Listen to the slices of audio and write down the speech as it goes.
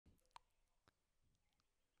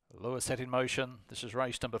Lewis set in motion. This is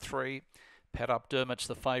race number 3. Pat Up Dermot's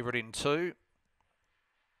the favourite in 2.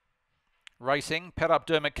 Racing, Pat Up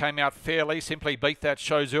Dermot came out fairly, Simply Beat That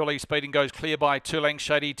shows early speed and goes clear by 2 lengths.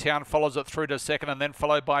 Shady Town follows it through to second and then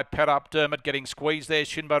followed by Pat Up Dermot getting squeezed there.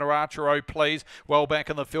 Shinboner Archer, Oh Please, well back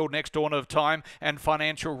in the field next. Dawn of Time and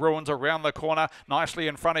Financial Ruins around the corner. Nicely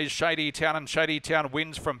in front is Shady Town, and Shady Town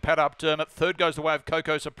wins from Pat Up Dermot. Third goes the way of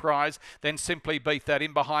Coco Surprise, then Simply Beat That.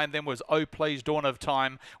 In behind them was Oh Please, Dawn of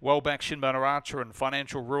Time, well back Shinboner Archer and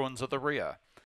Financial Ruins at the rear.